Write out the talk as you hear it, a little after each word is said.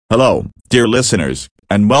Hello, dear listeners,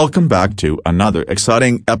 and welcome back to another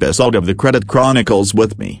exciting episode of the Credit Chronicles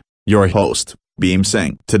with me, your host, Beam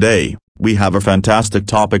Singh. Today, we have a fantastic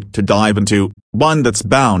topic to dive into, one that's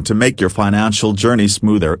bound to make your financial journey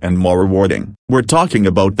smoother and more rewarding. We're talking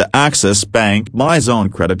about the Axis Bank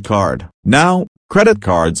MyZone credit card. Now, credit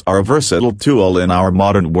cards are a versatile tool in our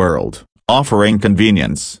modern world, offering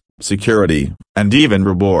convenience, security, and even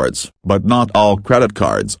rewards. But not all credit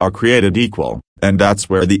cards are created equal, and that's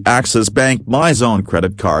where the Axis Bank MyZone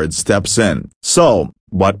credit card steps in. So,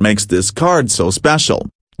 what makes this card so special?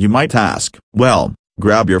 You might ask. Well,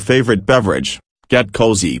 grab your favorite beverage, get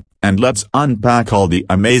cozy, and let's unpack all the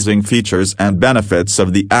amazing features and benefits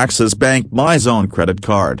of the Axis Bank MyZone credit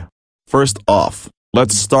card. First off,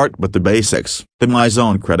 let's start with the basics. The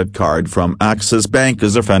MyZone credit card from Axis Bank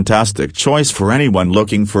is a fantastic choice for anyone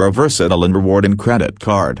looking for a versatile and rewarding credit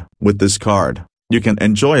card. With this card, you can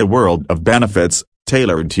enjoy a world of benefits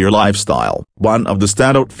tailored to your lifestyle. One of the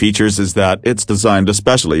standout features is that it's designed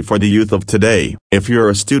especially for the youth of today. If you're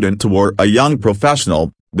a student or a young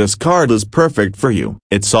professional, this card is perfect for you.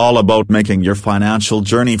 It's all about making your financial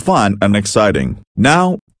journey fun and exciting.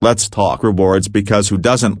 Now, let's talk rewards, because who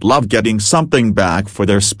doesn't love getting something back for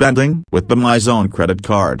their spending? With the MyZone credit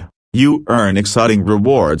card, you earn exciting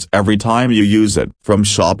rewards every time you use it. From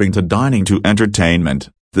shopping to dining to entertainment,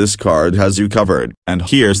 this card has you covered. And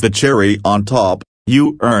here's the cherry on top.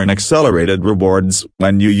 You earn accelerated rewards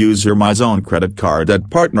when you use your MyZone credit card at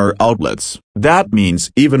partner outlets. That means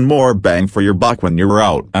even more bang for your buck when you're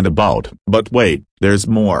out and about. But wait, there's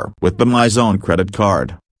more. With the MyZone credit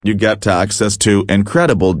card, you get access to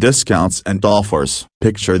incredible discounts and offers.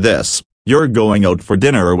 Picture this: you're going out for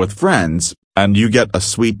dinner with friends, and you get a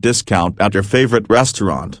sweet discount at your favorite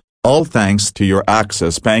restaurant, all thanks to your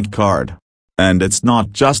Axis Bank card. And it's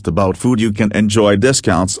not just about food. You can enjoy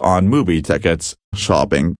discounts on movie tickets,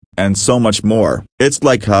 shopping, and so much more. It's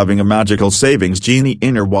like having a magical savings genie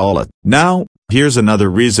in your wallet. Now, here's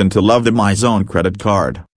another reason to love the MyZone credit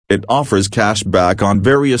card. It offers cash back on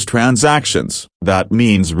various transactions. That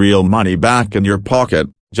means real money back in your pocket,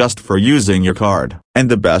 just for using your card.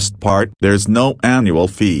 And the best part, there's no annual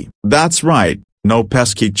fee. That's right. No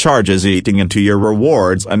pesky charges eating into your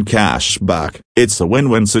rewards and cash back. It's a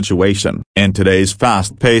win-win situation. In today's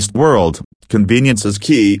fast-paced world, convenience is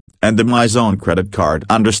key, and the MyZone credit card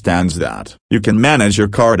understands that. You can manage your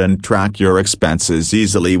card and track your expenses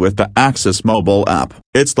easily with the Axis mobile app.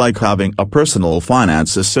 It's like having a personal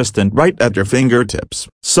finance assistant right at your fingertips.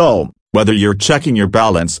 So, whether you're checking your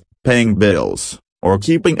balance, paying bills, or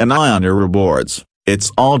keeping an eye on your rewards,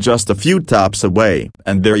 it's all just a few taps away.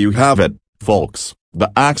 And there you have it, folks,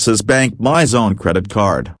 the Axis Bank MyZone credit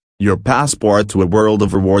card, your passport to a world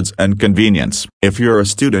of rewards and convenience. If you're a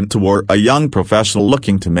student or a young professional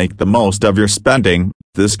looking to make the most of your spending,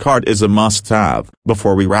 this card is a must-have.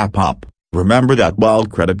 Before we wrap up, remember that while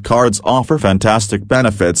credit cards offer fantastic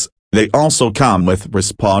benefits, they also come with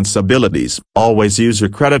responsibilities. Always use your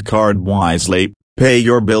credit card wisely, pay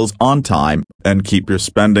your bills on time, and keep your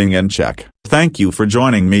spending in check. Thank you for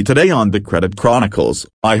joining me today on the Credit Chronicles.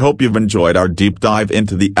 I hope you've enjoyed our deep dive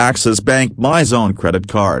into the Axis Bank MyZone credit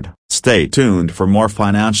card. Stay tuned for more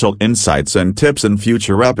financial insights and tips in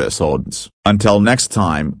future episodes. Until next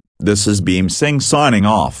time, this is Beam Singh signing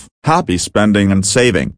off. Happy spending and saving.